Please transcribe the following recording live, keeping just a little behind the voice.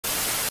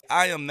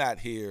I am not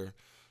here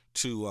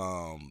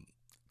to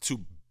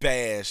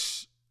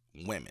bash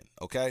women,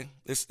 okay?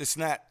 It's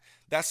not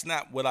That's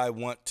not what I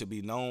want to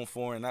be known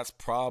for, and that's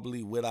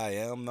probably what I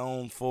am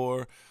known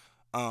for.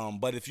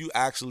 But if you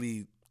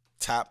actually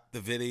tap the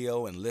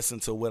video and listen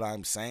to what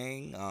I'm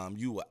saying,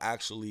 you will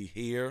actually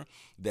hear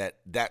that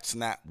that's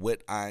not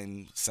what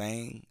I'm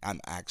saying. I'm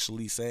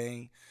actually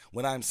saying,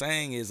 what I'm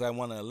saying is I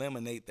want to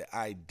eliminate the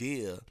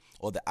idea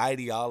or the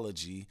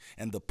ideology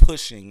and the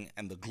pushing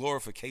and the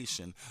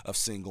glorification of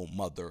single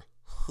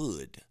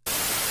motherhood.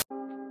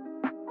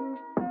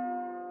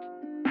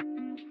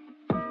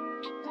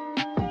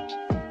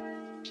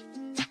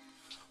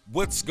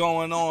 What's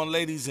going on,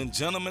 ladies and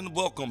gentlemen?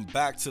 Welcome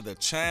back to the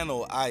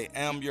channel. I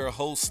am your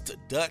host,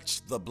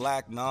 Dutch, the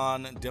Black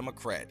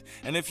Non-Democrat.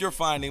 And if you're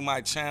finding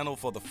my channel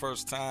for the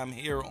first time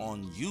here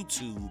on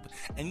YouTube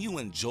and you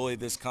enjoy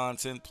this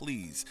content,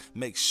 please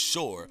make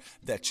sure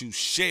that you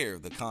share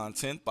the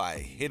content by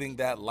hitting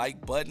that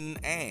like button.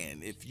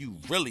 And if you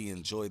really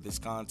enjoy this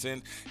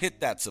content, hit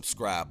that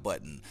subscribe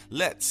button.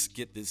 Let's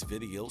get this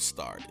video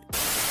started.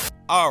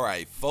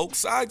 Alright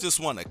folks, I just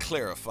want to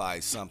clarify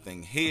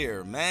something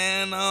here,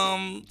 man.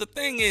 The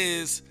thing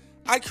is,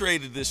 I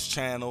created this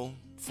channel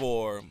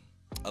for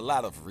a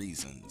lot of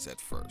reasons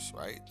at first,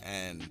 right?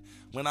 And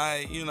when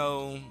I,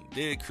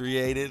 did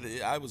create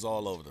it, I was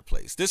all over the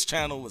place. This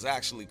channel was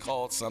actually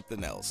called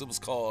something else. It was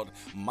called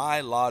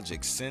My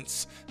Logic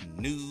Sense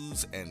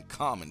News and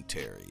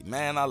Commentary.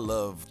 Man, I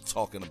love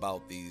talking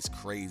about these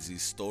crazy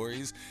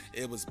stories.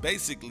 It was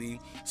basically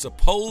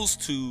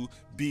supposed to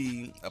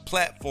be a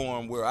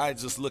platform where I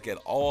just look at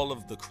all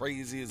of the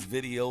craziest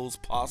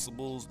videos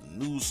possible,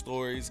 news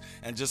stories,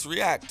 and just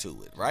react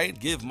to it, right?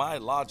 Give my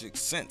logic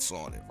sense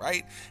on it,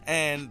 right?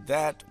 And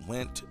that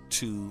went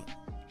to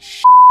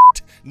shit.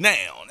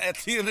 Now, at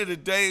the end of the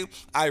day,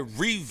 I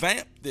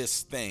revamped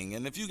this thing.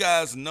 And if you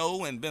guys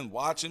know and been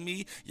watching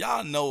me,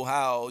 y'all know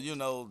how,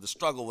 the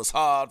struggle was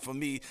hard for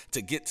me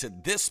to get to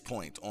this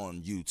point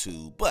on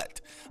YouTube.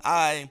 But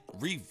I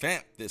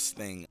revamped this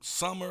thing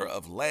summer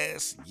of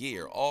last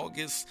year,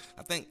 August,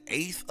 I think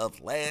 8th of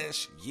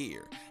last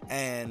year.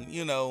 And,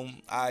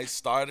 I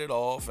started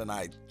off and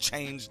I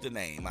changed the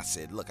name. I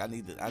said, look, I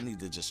need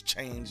to just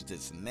change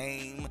this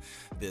name,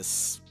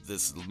 this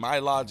My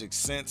Logic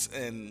Sense.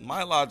 And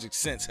My Logic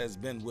Sense has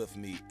been with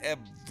me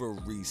ever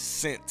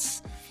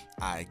since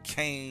I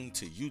came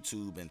to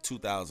YouTube in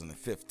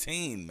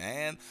 2015,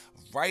 man.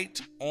 Right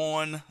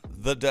on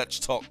the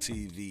Dutch Talk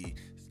TV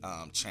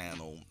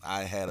channel,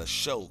 I had a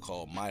show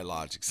called My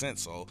Logic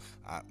Sense. So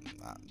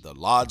the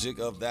logic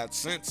of that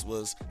sense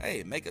was,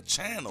 hey, make a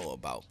channel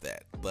about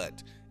that.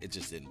 But it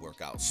just didn't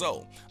work out.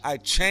 So I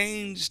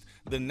changed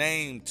the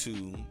name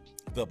to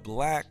the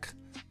Black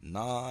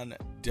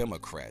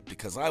Non-Democrat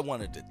because I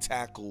wanted to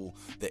tackle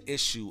the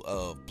issue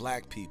of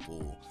black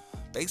people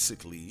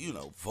basically,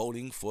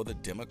 voting for the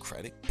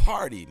Democratic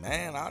Party,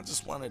 man. I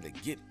just wanted to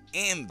get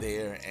in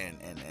there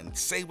and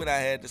say what I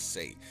had to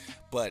say.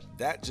 But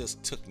that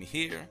just took me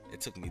here.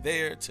 It took me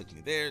there. It took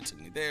me there. It took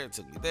me there. It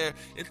took me there.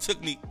 It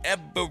took me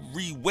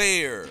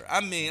everywhere. I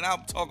mean,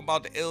 I'm talking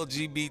about the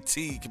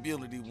LGBT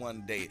community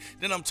one day.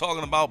 Then I'm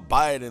talking about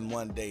Biden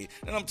one day.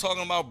 Then I'm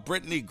talking about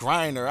Brittany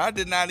Griner. I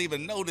did not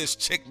even know this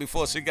chick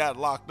before she got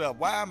locked up.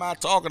 Why am I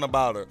talking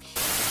about her?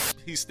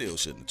 He still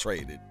shouldn't have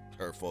traded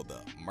her for the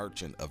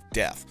merchant of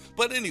death.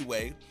 But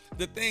anyway,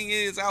 the thing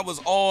is, I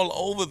was all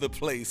over the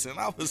place and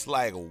I was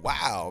like,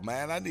 wow,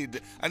 man, I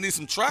need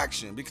some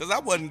traction because I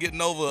wasn't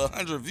getting over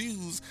 100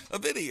 views a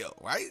video,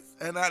 right?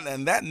 And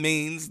that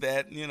means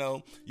that,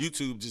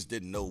 YouTube just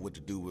didn't know what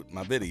to do with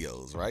my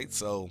videos, right?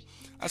 So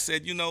I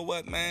said, you know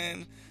what,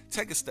 man,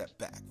 take a step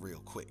back real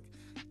quick.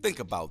 Think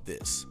about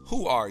this.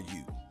 Who are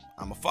you?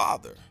 I'm a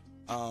father.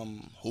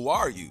 Who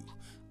are you?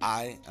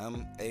 I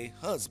am a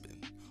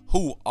husband.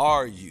 Who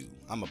are you?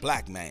 I'm a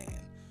black man.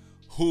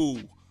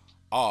 Who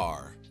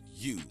are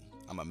you?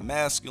 I'm a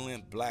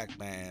masculine black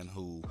man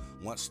who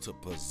wants to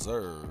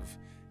preserve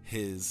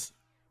his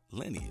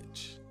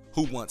lineage,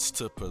 who wants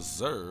to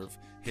preserve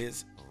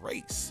his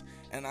race.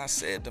 And I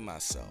said to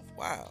myself,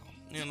 wow,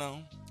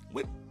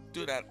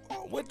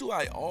 what do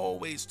I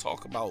always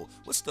talk about?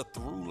 What's the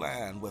through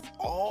line with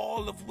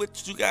all of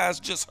what you guys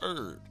just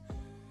heard?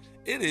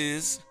 It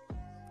is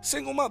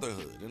single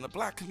motherhood in the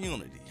black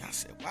community. I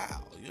said,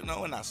 wow,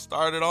 and I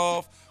started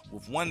off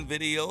with one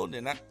video,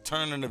 then that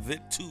turned into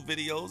 2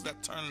 videos,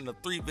 that turned into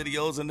 3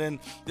 videos, and then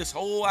this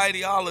whole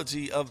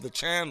ideology of the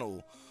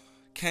channel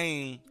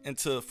came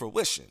into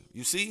fruition.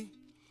 You see,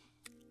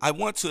 I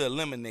want to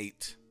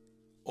eliminate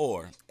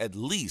or at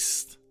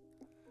least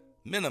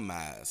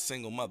minimize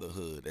single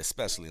motherhood,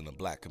 especially in the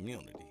black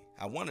community.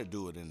 I want to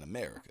do it in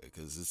America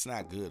because it's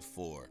not good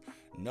for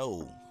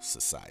no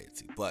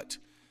society, but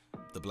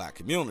the black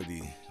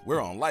community,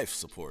 we're on life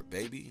support,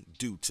 baby,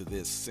 due to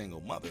this single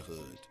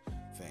motherhood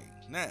thing.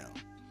 Now,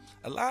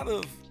 a lot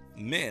of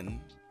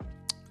men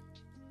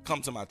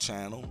come to my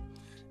channel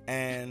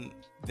and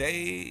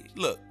they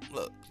look,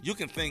 you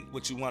can think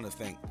what you want to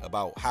think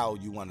about how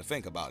you want to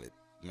think about it,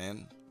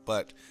 man.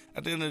 But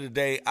at the end of the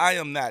day, I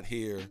am not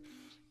here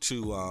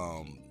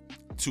to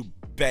to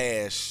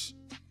bash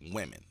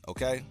women,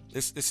 okay?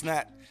 It's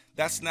not,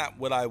 that's not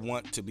what I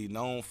want to be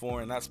known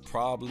for, and that's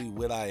probably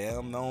what I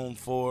am known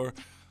for.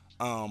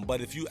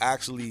 But if you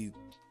actually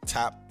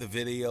tap the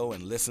video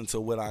and listen to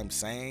what I'm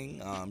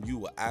saying, you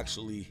will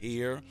actually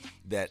hear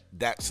that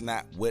that's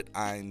not what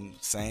I'm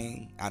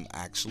saying. I'm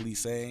actually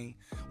saying,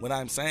 what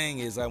I'm saying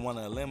is I want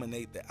to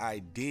eliminate the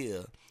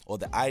idea or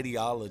the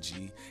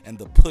ideology and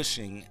the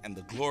pushing and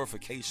the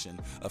glorification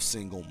of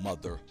single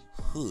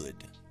motherhood.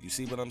 You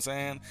see what I'm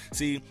saying?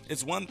 See,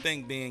 it's one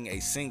thing being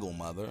a single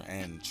mother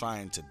and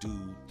trying to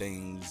do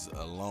things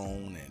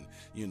alone, and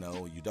you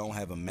know, you don't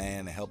have a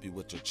man to help you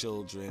with your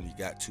children, you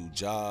got 2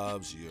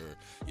 jobs,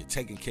 you're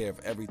taking care of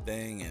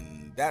everything,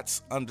 and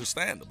that's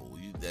understandable.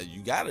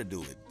 You got to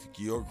do it.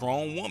 You're a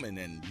grown woman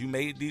and you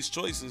made these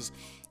choices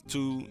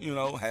to, you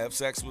know, have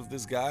sex with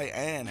this guy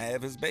and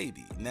have his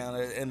baby. Now,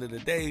 at the end of the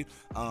day,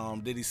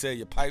 did he sell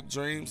your pipe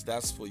dreams?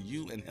 That's for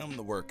you and him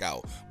to work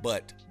out.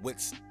 But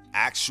what's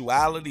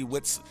actuality,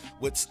 what's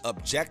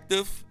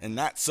objective and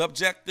not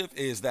subjective,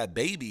 is that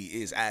baby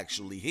is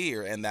actually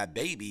here, and that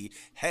baby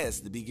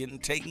has to be getting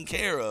taken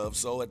care of.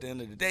 So at the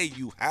end of the day,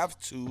 you have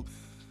to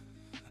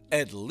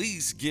at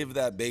least give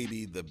that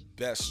baby the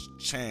best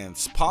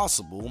chance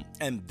possible,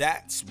 and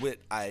that's what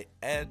I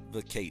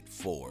advocate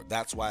for.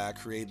 That's why I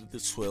created the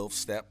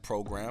 12-step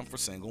program for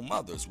single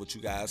mothers, which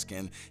you guys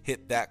can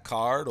hit that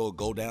card or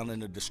go down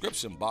in the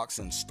description box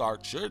and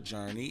start your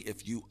journey.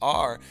 If you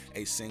are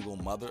a single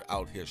mother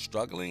out here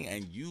struggling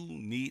and you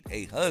need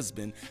a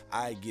husband,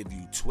 I give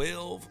you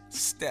 12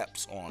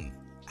 steps on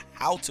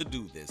how to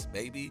do this,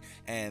 baby,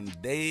 and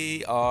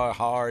they are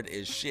hard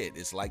as shit.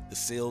 It's like the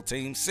SEAL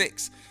Team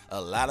 6.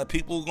 A lot of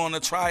people are going to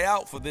try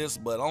out for this,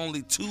 but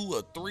only 2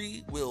 or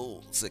 3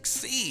 will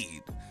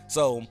succeed.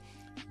 So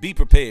be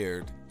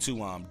prepared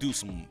to do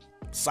some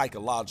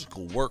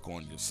psychological work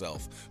on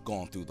yourself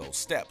going through those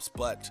steps.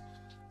 But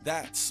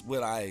that's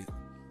what I'm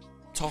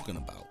talking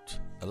about.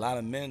 A lot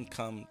of men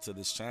come to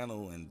this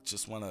channel and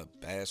just want to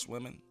bash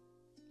women.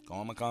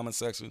 Go in my comment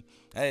section.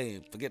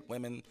 Hey, forget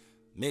women,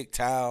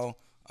 MGTOW,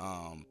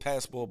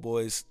 passport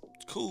boys,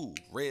 cool.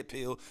 Red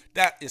pill,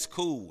 that is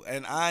cool,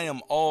 and I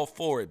am all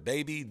for it,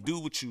 baby. Do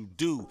what you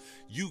do.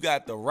 You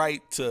got the right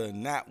to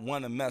not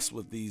want to mess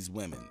with these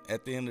women.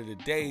 At the end of the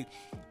day,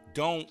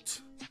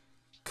 don't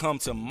come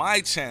to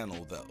my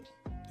channel though.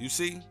 You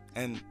see?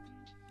 And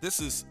this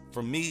is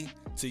from me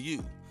to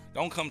you.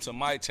 Don't come to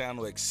my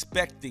channel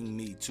expecting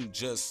me to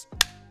just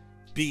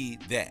be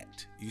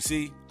that. You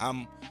see?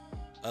 I'm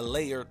a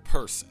layered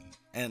person,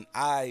 and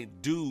I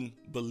do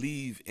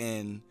believe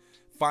in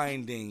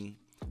finding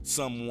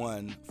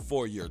someone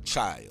for your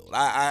child.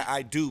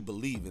 I do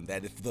believe in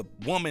that. If the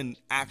woman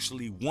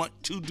actually want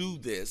to do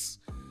this,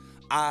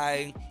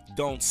 I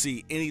don't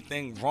see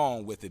anything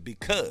wrong with it,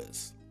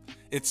 because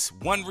it's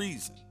one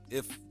reason.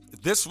 If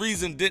this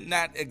reason did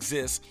not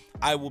exist,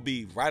 I will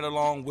be right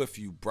along with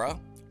you, bruh.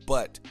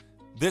 But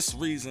this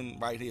reason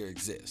right here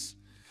exists.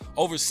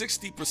 Over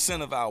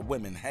 60% of our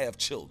women have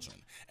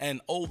children,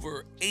 and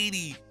over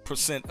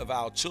 80% of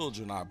our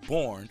children are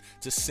born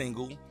to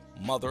single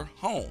mother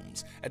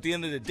homes. At the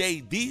end of the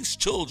day, these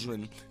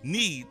children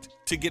need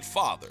to get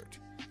fathered.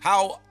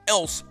 How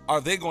else are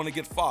they going to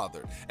get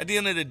fathered? At the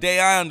end of the day,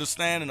 I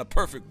understand in a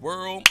perfect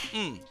world,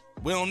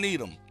 we don't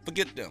need them.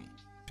 Forget them,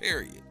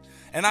 period.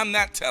 And I'm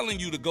not telling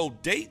you to go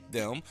date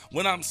them.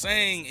 What I'm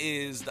saying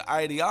is the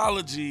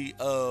ideology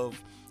of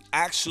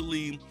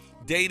actually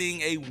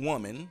dating a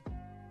woman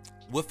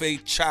with a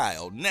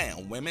child. Now,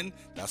 women,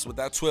 that's what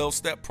that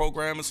 12-step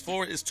program is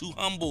for, is to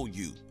humble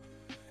you.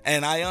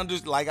 And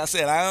like I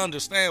said, I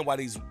understand why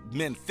these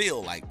men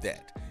feel like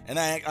that. And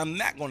I'm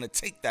not going to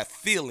take that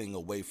feeling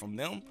away from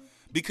them,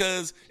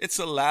 because it's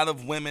a lot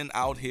of women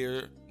out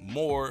here,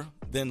 more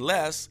than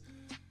less,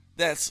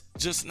 that's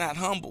just not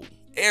humble,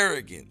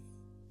 arrogant,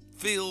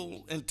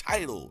 feel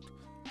entitled,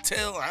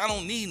 tell I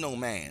don't need no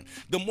man.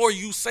 The more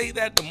you say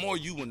that, the more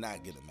you will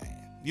not get a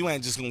man. You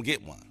ain't just going to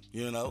get one,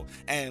 you know?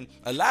 And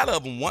a lot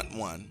of them want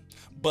one,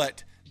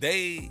 but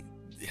they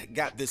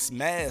got this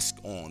mask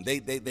on.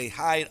 They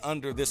hide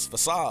under this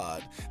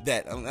facade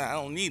that I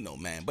don't need no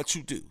man, but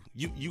you do.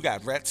 You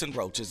got rats and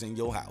roaches in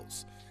your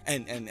house,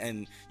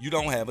 and you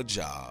don't have a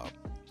job.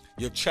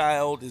 Your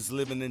child is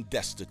living in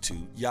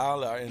destitute.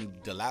 Y'all are in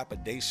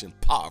dilapidation,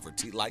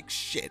 poverty like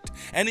shit.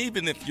 And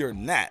even if you're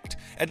not,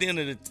 at the end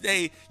of the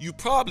day, you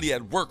probably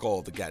at work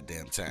all the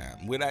goddamn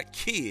time, where that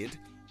kid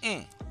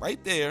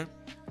right there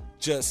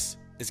just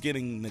is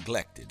getting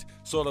neglected.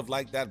 Sort of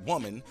like that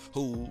woman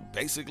who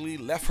basically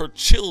left her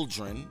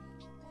children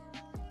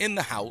in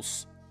the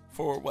house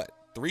for what,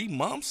 3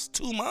 months,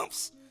 2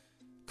 months?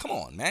 Come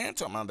on, man.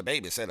 Talking about the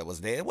babysitter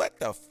was there. What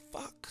the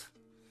fuck?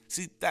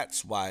 See,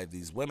 that's why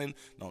these women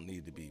don't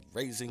need to be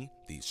raising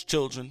these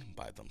children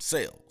by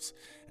themselves.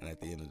 And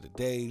at the end of the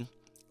day,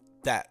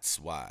 that's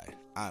why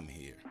I'm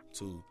here,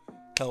 to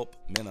help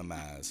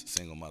minimize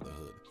single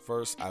motherhood.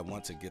 First, I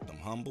want to get them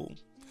humble.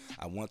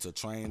 I want to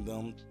train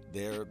them,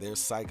 their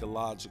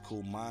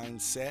psychological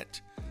mindset,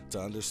 to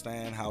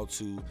understand how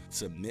to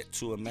submit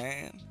to a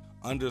man,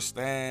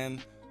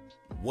 understand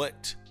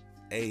what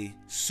a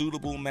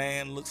suitable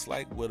man looks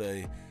like, what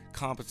a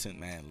competent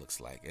man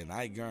looks like. And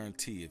I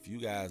guarantee if you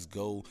guys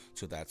go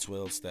to that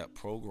 12-step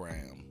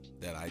program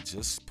that I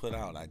just put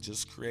out, I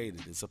just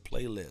created, it's a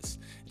playlist,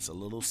 it's a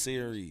little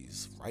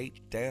series right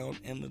down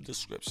in the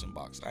description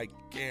box. I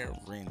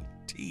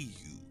guarantee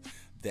you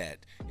that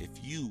if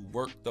you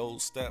work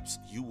those steps,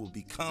 you will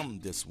become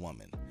this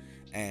woman.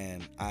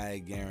 And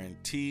I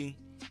guarantee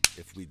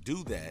if we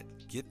do that,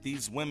 get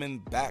these women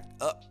back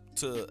up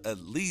to at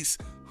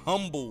least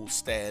humble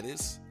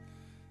status,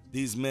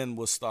 these men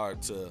will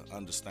start to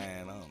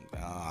understand, all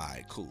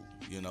right, cool,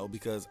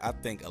 because I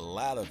think a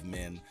lot of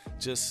men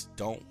just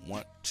don't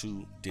want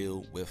to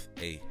deal with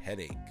a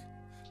headache,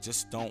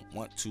 just don't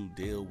want to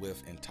deal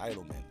with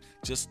entitlement,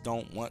 just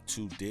don't want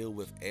to deal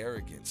with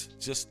arrogance,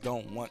 just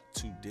don't want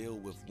to deal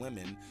with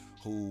women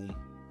who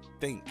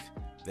think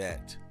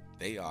that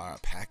they are a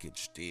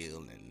package deal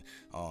and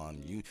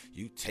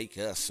you take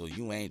us so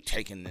you ain't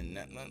taking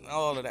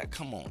all of that.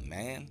 Come on,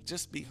 man,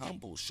 just be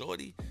humble,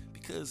 shorty,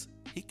 because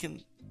he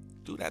can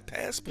do that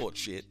passport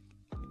shit.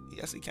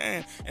 Yes, he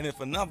can. And if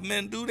enough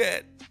men do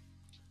that,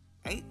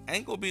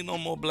 ain't gonna be no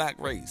more black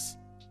race.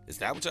 Is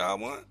that what y'all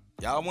want?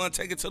 Y'all want to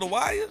take it to the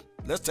wire?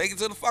 Let's take it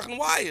to the fucking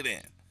wire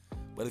then.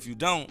 But if you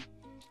don't,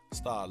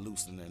 start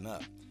loosening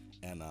up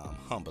and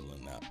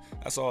humbling up.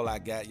 That's all I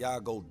got. Y'all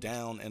go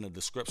down in the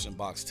description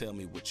box, tell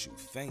me what you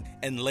think.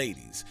 And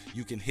ladies,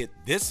 you can hit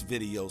this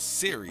video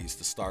series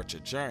to start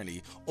your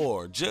journey,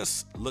 or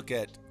just look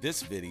at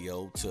this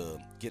video to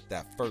get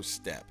that first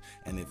step.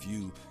 And if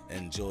you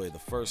enjoy the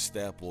first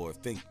step or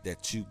think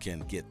that you can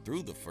get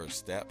through the first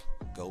step,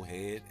 go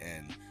ahead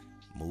and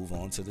move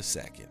on to the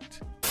second.